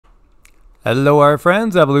Hello, our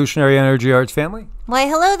friends, Evolutionary Energy Arts family. Why,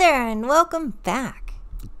 hello there, and welcome back.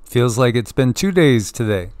 Feels like it's been 2 days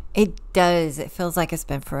today. It does. It feels like it's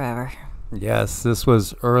been forever. Yes, this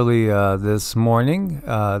was early this morning.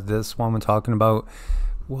 This one we're talking about,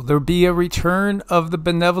 will there be a return of the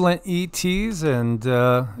benevolent ETs? And,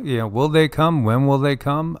 will they come? When will they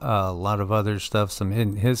come? A lot of other stuff, some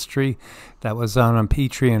hidden history. That was on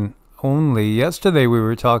Patreon only. Yesterday we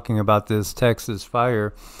were talking about this Texas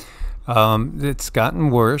fire. It's gotten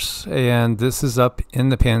worse, and this is up in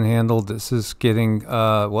the Panhandle. This is getting,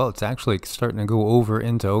 it's actually starting to go over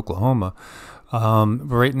into Oklahoma.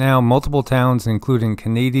 Right now, multiple towns, including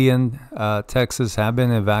Canadian, Texas, have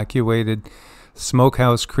been evacuated.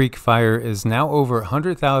 Smokehouse Creek fire is now over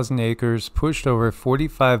 100,000 acres, pushed over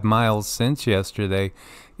 45 miles since yesterday.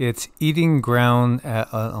 It's eating ground at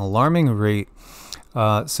an alarming rate.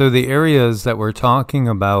 So the areas that we're talking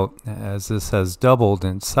about, as this has doubled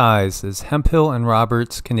in size, is Hemphill and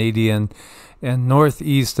Roberts, Canadian, and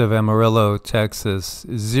northeast of Amarillo, Texas.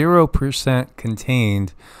 0%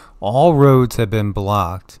 contained. All roads have been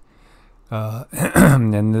blocked.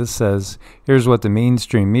 And this says, here's what the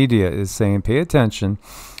mainstream media is saying. Pay attention.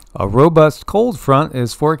 A robust cold front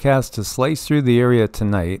is forecast to slice through the area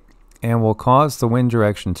tonight and will cause the wind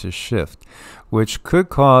direction to shift, which could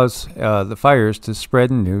cause the fires to spread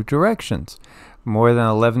in new directions. More than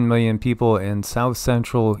 11 million people in south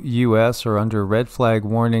central U.S. are under red flag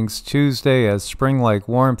warnings Tuesday as spring-like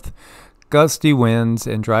warmth, gusty winds,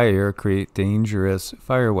 and dry air create dangerous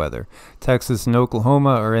fire weather. Texas and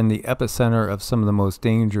Oklahoma are in the epicenter of some of the most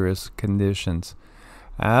dangerous conditions.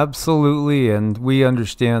 Absolutely, and we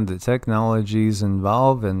understand the technologies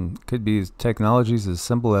involved, and could be technologies as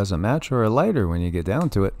simple as a match or a lighter when you get down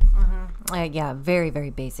to it. Yeah, very,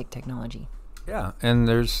 very basic technology. Yeah, and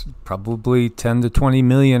there's probably 10 to 20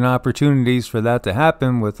 million opportunities for that to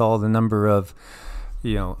happen with all the number of,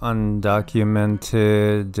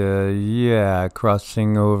 undocumented,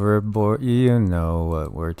 crossing overboard. You know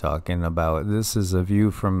what we're talking about. This is a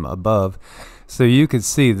view from above. So you could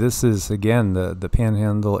see this is, again, the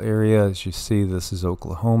Panhandle area. As you see, this is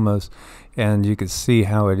Oklahoma's, and you could see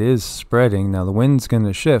how it is spreading. Now the wind's going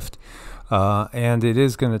to shift, and it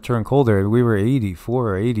is going to turn colder. We were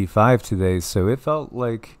 84 or 85 today, so it felt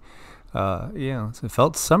like, it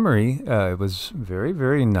felt summery. It was very,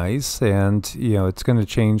 very nice, and, it's going to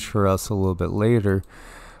change for us a little bit later.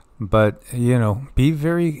 But, be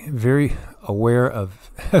very, very aware of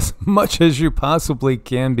as much as you possibly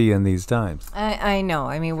can be in these times. I know.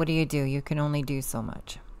 I mean, what do? You can only do so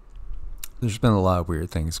much. There's been a lot of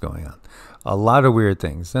weird things going on. A lot of weird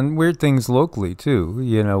things. And weird things locally, too.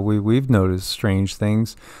 We've noticed strange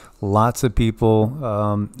things. Lots of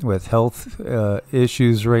people with health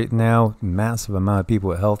issues right now. Massive amount of people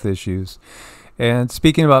with health issues. And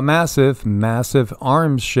speaking about massive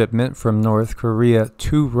arms shipment from North Korea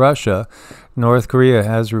to Russia. North Korea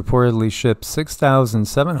has reportedly shipped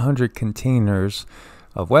 6,700 containers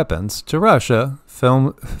of weapons to Russia,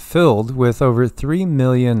 filled with over 3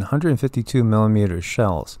 million 152mm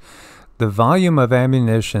shells. The volume of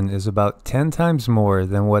ammunition is about 10 times more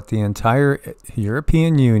than what the entire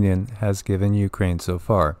European Union has given Ukraine so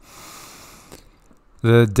far.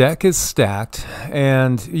 The deck is stacked,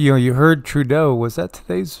 and you heard Trudeau. Was that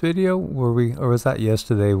today's video, or was that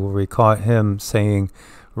yesterday, where we caught him saying,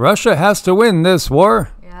 "Russia has to win this war"?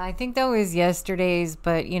 Yeah, I think that was yesterday's,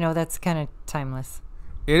 but that's kind of timeless.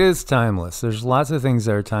 It is timeless. There's lots of things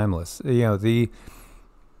that are timeless. The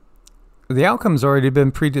outcome's already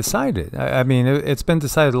been pre-decided. I mean, it's been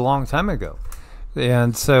decided a long time ago.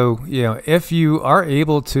 And so, if you are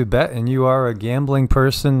able to bet and you are a gambling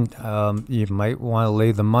person, you might want to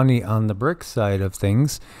lay the money on the brick side of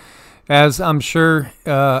things, as I'm sure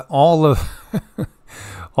all the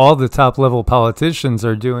top level politicians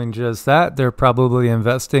are doing just that. They're probably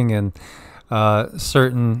investing in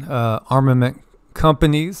certain armament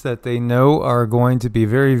companies that they know are going to be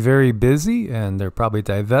very, very busy, and they're probably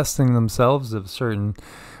divesting themselves of certain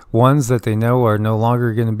ones that they know are no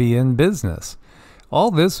longer going to be in business. All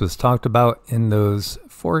this was talked about in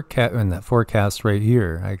that forecast right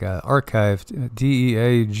here. I got archived,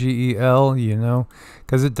 DEAGEL,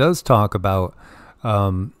 because it does talk about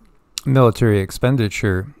military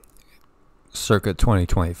expenditure circa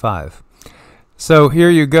 2025. So here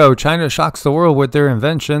you go. China shocks the world with their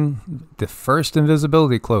invention, the first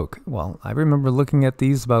invisibility cloak. Well, I remember looking at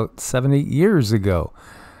these about 7-8 years ago.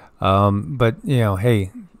 But,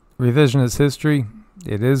 hey, revisionist history.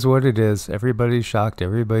 It is what it is. Everybody's shocked.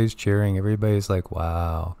 Everybody's cheering. Everybody's like,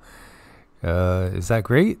 "Wow, is that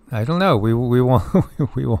great?" I don't know. We won't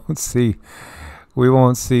we won't see We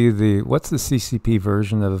won't see what's the CCP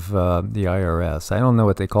version of the IRS? I don't know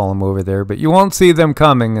what they call them over there, but you won't see them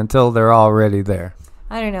coming until they're already there.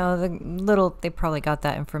 I don't know. They probably got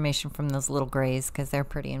that information from those little grays because they're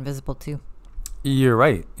pretty invisible too. You're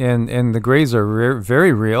right. And the grays are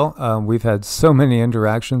very real. We've had so many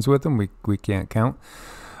interactions with them, we can't count.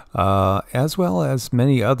 As well as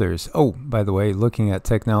many others. Oh, by the way, looking at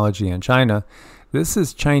technology in China, this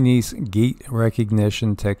is Chinese gait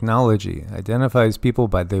recognition technology. Identifies people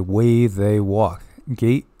by the way they walk.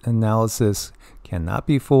 Gait analysis cannot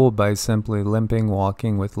be fooled by simply limping,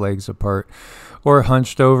 walking with legs apart, or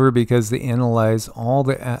hunched over, because they analyze all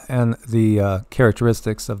the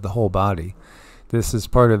characteristics of the whole body. This is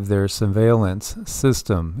part of their surveillance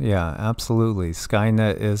system. Yeah, absolutely.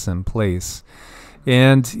 Skynet is in place.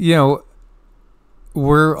 And, you know,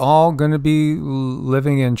 we're all going to be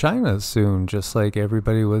living in China soon, just like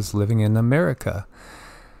everybody was living in America.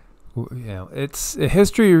 You know,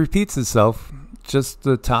 history repeats itself. Just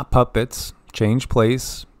the top puppets change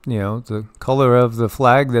place. You know, the color of the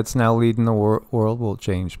flag that's now leading the world will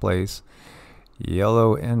change place.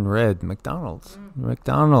 Yellow and red. McDonald's.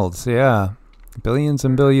 McDonald's, yeah. Billions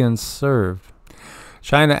and billions served.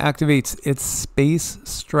 China activates its space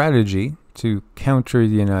strategy to counter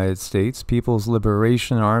the United States. People's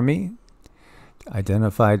Liberation Army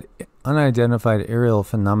unidentified aerial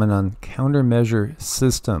phenomenon countermeasure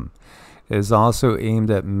system is also aimed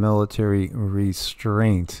at military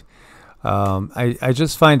restraint. I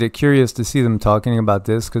just find it curious to see them talking about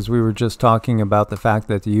this, because we were just talking about the fact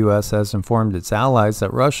that the U.S. has informed its allies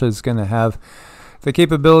that Russia is going to have the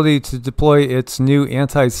capability to deploy its new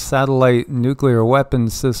anti-satellite nuclear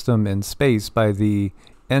weapons system in space by the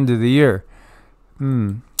end of the year.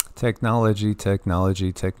 Technology,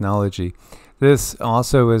 technology, technology. This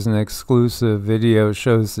also is an exclusive video,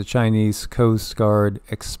 shows the Chinese Coast Guard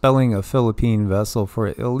expelling a Philippine vessel for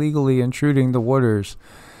illegally intruding the waters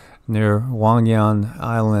near Huangyan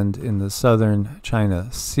Island in the southern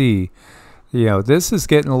China Sea. You know, this is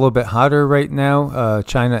getting a little bit hotter right now,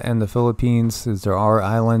 China and the Philippines, as there are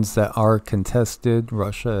islands that are contested.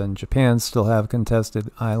 Russia and Japan still have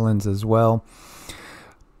contested islands as well.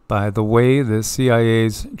 By the way, the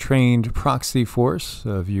CIA's trained proxy force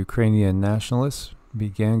of Ukrainian nationalists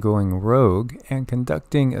began going rogue and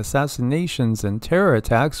conducting assassinations and terror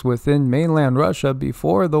attacks within mainland Russia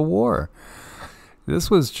before the war.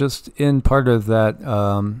 This was just in part of that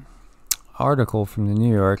article from the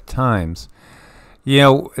New York Times. You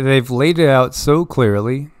know, they've laid it out so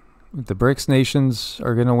clearly. The BRICS nations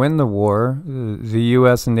are going to win the war. The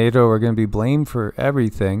U.S. and NATO are going to be blamed for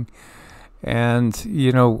everything. And,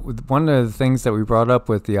 you know, one of the things that we brought up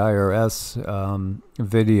with the IRS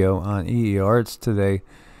video on EEARTS today,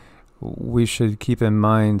 we should keep in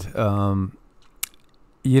mind,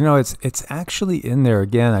 you know, it's actually in there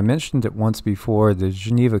again. I mentioned it once before, the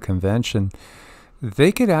Geneva Convention.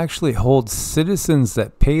 They could actually hold citizens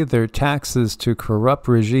that pay their taxes to corrupt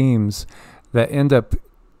regimes that end up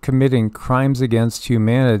committing crimes against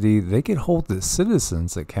humanity. They could hold the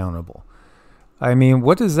citizens accountable. I mean,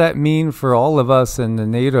 what does that mean for all of us in the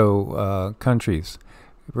NATO countries?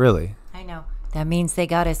 Really? I know. That means they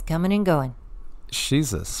got us coming and going.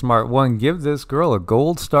 She's a smart one. Give this girl a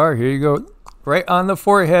gold star. Here you go. Right on the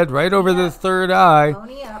forehead, right over the third eye.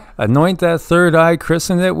 Pony up. Anoint that third eye,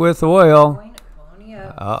 christen it with oil. Pony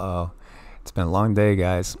up. Uh-oh. It's been a long day,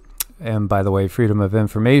 guys. And by the way, Freedom of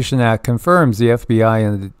Information Act confirms the FBI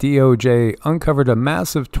and the DOJ uncovered a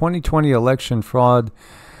massive 2020 election fraud,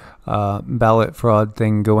 ballot fraud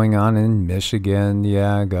thing going on in Michigan.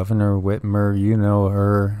 Yeah, Governor Whitmer, you know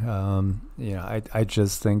her. You know, I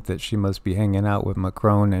just think that she must be hanging out with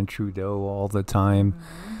Macron and Trudeau all the time.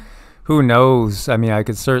 Who knows? I mean, I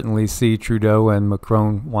could certainly see Trudeau and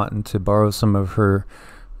Macron wanting to borrow some of her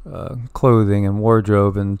clothing and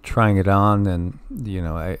wardrobe and trying it on. And, you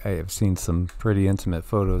know, I have seen some pretty intimate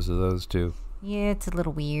photos of those two. Yeah, it's a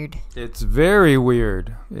little weird. It's very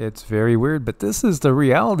weird. It's very weird. But this is the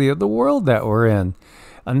reality of the world that we're in.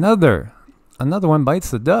 Another one bites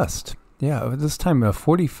the dust. Yeah, this time a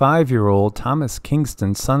 45-year-old Thomas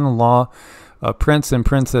Kingston, son-in-law of Prince and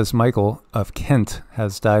Princess Michael of Kent,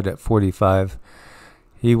 has died at 45.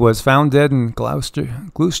 He was found dead in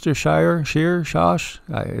Gloucestershire, Shearshosh.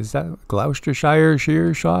 Is that Gloucestershire,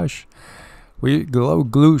 Shearshosh?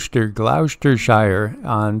 Gloucestershire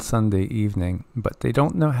on Sunday evening, but they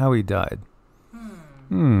don't know how he died.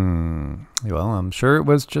 Well, I'm sure it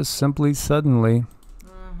was just simply suddenly.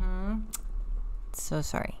 So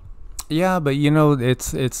sorry. Yeah, but you know,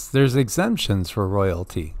 there's exemptions for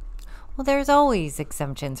royalty. Well, there's always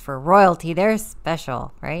exemptions for royalty. They're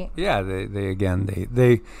special, right? Yeah,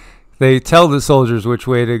 they they tell the soldiers which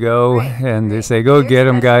way to go, and they say, go get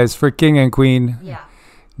them, guys, for king and queen. Yeah.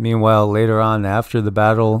 Meanwhile, later on, after the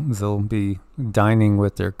battle, they'll be dining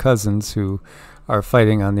with their cousins who are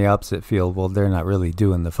fighting on the opposite field. Well, they're not really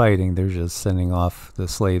doing the fighting. They're just sending off the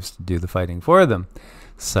slaves to do the fighting for them.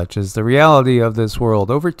 Such is the reality of this world.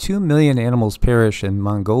 Over 2 million animals perish in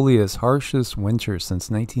Mongolia's harshest winter since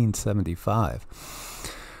 1975.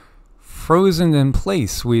 Frozen in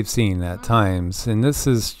place, we've seen at times, and this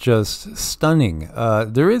is just stunning.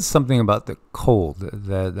 There is something about the cold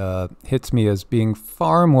that hits me as being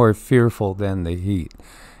far more fearful than the heat.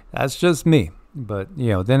 That's just me. But,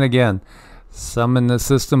 then again, some in the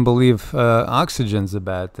system believe oxygen's a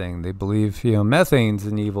bad thing. They believe, methane's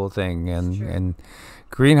an evil thing, and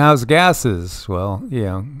greenhouse gases. Well,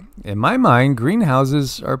 in my mind,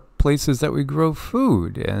 greenhouses are places that we grow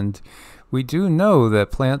food, and we do know that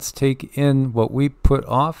plants take in what we put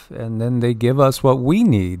off, and then they give us what we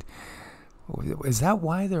need. Is that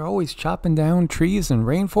why they're always chopping down trees and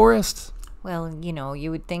rainforests? Well,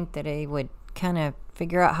 you would think that they would kind of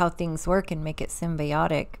figure out how things work and make it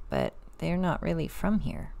symbiotic, but they're not really from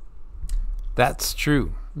here. That's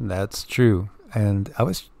true. That's true. And I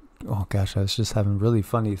was just having really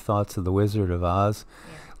funny thoughts of the Wizard of Oz.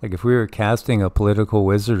 Yeah. Like if we were casting a political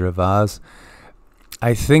Wizard of Oz,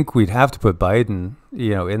 I think we'd have to put Biden,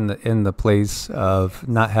 in the place of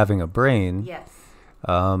not having a brain. Yes.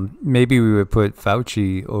 Maybe we would put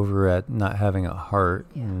Fauci over at not having a heart.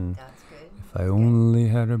 Yeah, that's good. If I only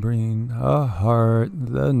had a brain, a heart,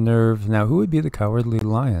 the nerve. Now, who would be the cowardly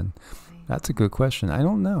lion? Right. That's a good question. I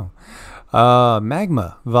don't know.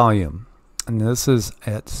 Magma volume. And this is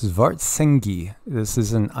at Svartsengi. This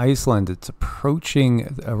is in Iceland. It's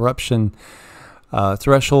approaching eruption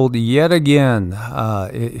threshold yet again.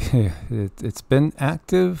 It's been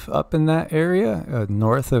active up in that area,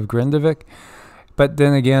 north of Grindavik. But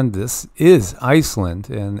then again, this is Iceland,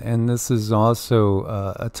 and this is also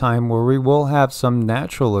a time where we will have some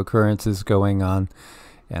natural occurrences going on.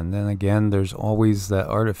 And then again, there's always that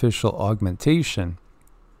artificial augmentation.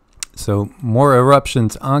 So more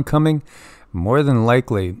eruptions oncoming, more than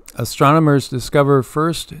likely. Astronomers discover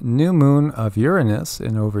first new moon of Uranus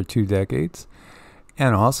in over 2 decades.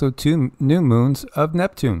 And also 2 new moons of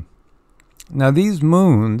Neptune. Now these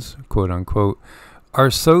moons, quote unquote, are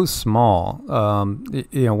so small.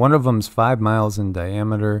 One of them's 5 miles in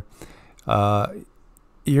diameter.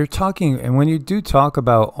 You're talking, and when you do talk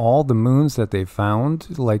about all the moons that they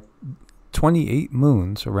found, like 28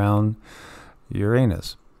 moons around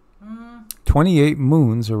Uranus. 28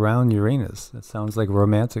 moons around Uranus. That sounds like a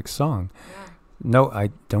romantic song. Yeah. No, I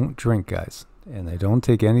don't drink, guys. And I don't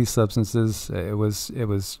take any substances. It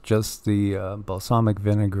was just the balsamic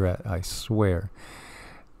vinaigrette, I swear.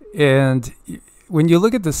 And when you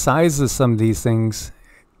look at the size of some of these things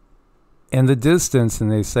and the distance,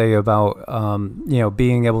 and they say about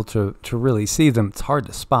being able to really see them, it's hard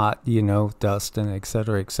to spot, dust and et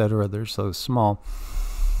cetera, they're so small.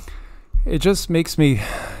 It just makes me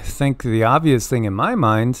think the obvious thing in my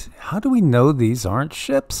mind, how do we know these aren't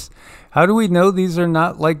ships? How do we know these are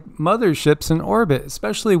not like motherships in orbit,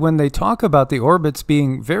 especially when they talk about the orbits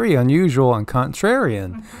being very unusual and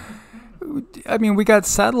contrarian? I mean, we got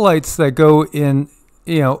satellites that go in,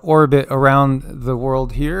 orbit around the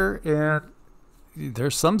world here, and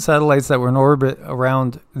there's some satellites that were in orbit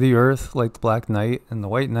around the Earth, like the Black Knight and the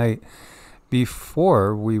White Knight,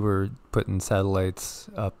 before we were putting satellites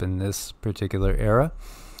up in this particular era.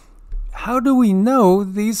 How do we know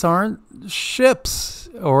these aren't ships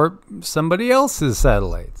or somebody else's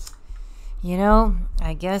satellites?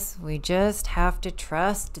 I guess we just have to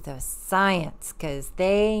trust the science, because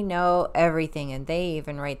they know everything, and they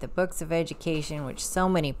even write the books of education, which so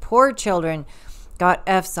many poor children got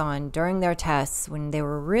F's on during their tests when they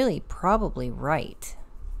were really probably right.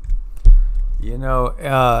 Here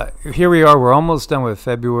we are. We're almost done with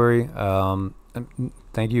February.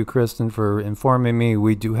 Thank you, Kristen, for informing me.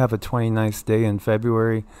 We do have a 29th day in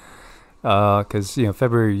February because,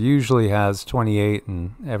 February usually has 28,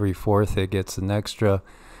 and every 4th it gets an extra.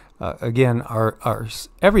 Again, our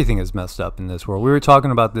everything is messed up in this world. We were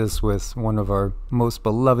talking about this with one of our most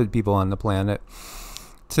beloved people on the planet.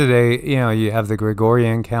 Today, you have the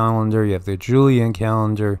Gregorian calendar, you have the Julian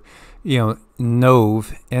calendar.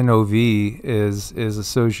 Nov, N-O-V, is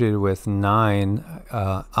associated with 9.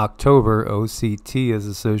 October, O-C-T, is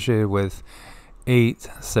associated with 8.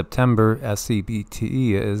 September,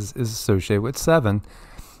 S-E-B-T-E, is associated with 7.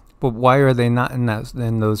 But why are they not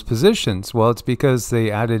in those positions? Well, it's because they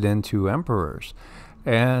added in 2 emperors.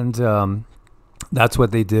 And that's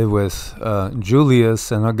what they did with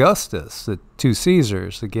Julius and Augustus, the 2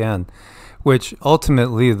 Caesars. Again, which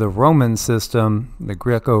ultimately the Roman system, the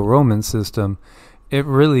Greco-Roman system, it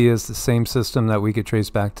really is the same system that we could trace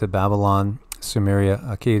back to Babylon, Sumeria,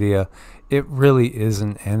 Akkadia. It really is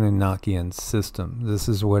an Anunnakian system. This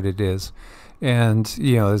is what it is. And,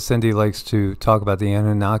 you know, Cindy likes to talk about the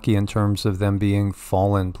Anunnaki in terms of them being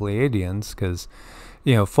fallen Pleiadians, because,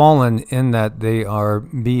 you know, fallen in that they are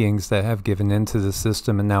beings that have given into the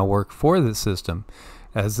system and now work for the system,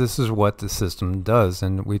 as this is what the system does.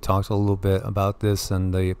 And we talked a little bit about this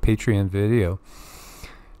in the Patreon video.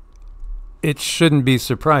 It shouldn't be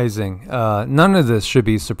surprising. None of this should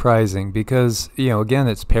be surprising because, you know, again,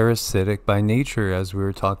 it's parasitic by nature, as we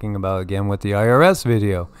were talking about again with the IRS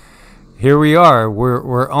video. Here we are.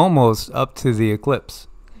 We're almost up to the eclipse.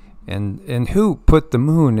 And who put the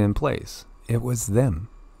moon in place? It was them.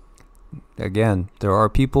 Again, there are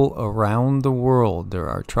people around the world. There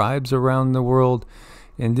are tribes around the world,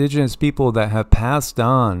 indigenous people that have passed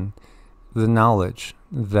on the knowledge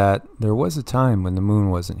that there was a time when the moon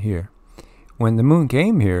wasn't here. When the moon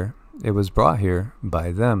came here, it was brought here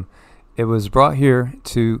by them. It was brought here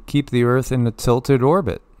to keep the Earth in a tilted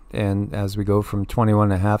orbit. And as we go from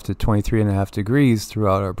 21.5 to 23.5 degrees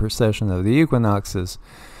throughout our precession of the equinoxes,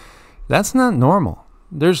 that's not normal.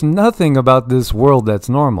 There's nothing about this world that's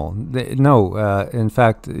normal. No, in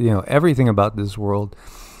fact, you know, everything about this world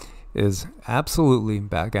is absolutely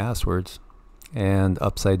back asswards and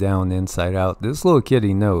upside down, inside out. This little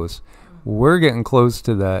kitty knows. We're getting close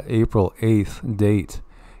to that April 8th date.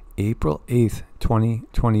 April 8th,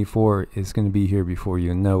 2024 is going to be here before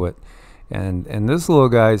you know it. And this little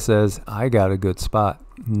guy says, I got a good spot.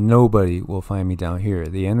 Nobody will find me down here.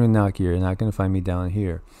 The Anunnaki are not going to find me down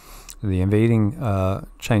here. The invading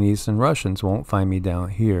Chinese and Russians won't find me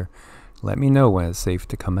down here. Let me know when it's safe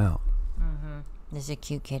to come out. This is a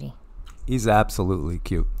cute kitty. He's absolutely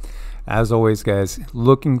cute. As always, guys,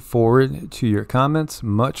 looking forward to your comments.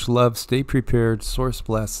 Much love. Stay prepared. Source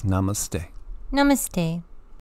bless. Namaste. Namaste.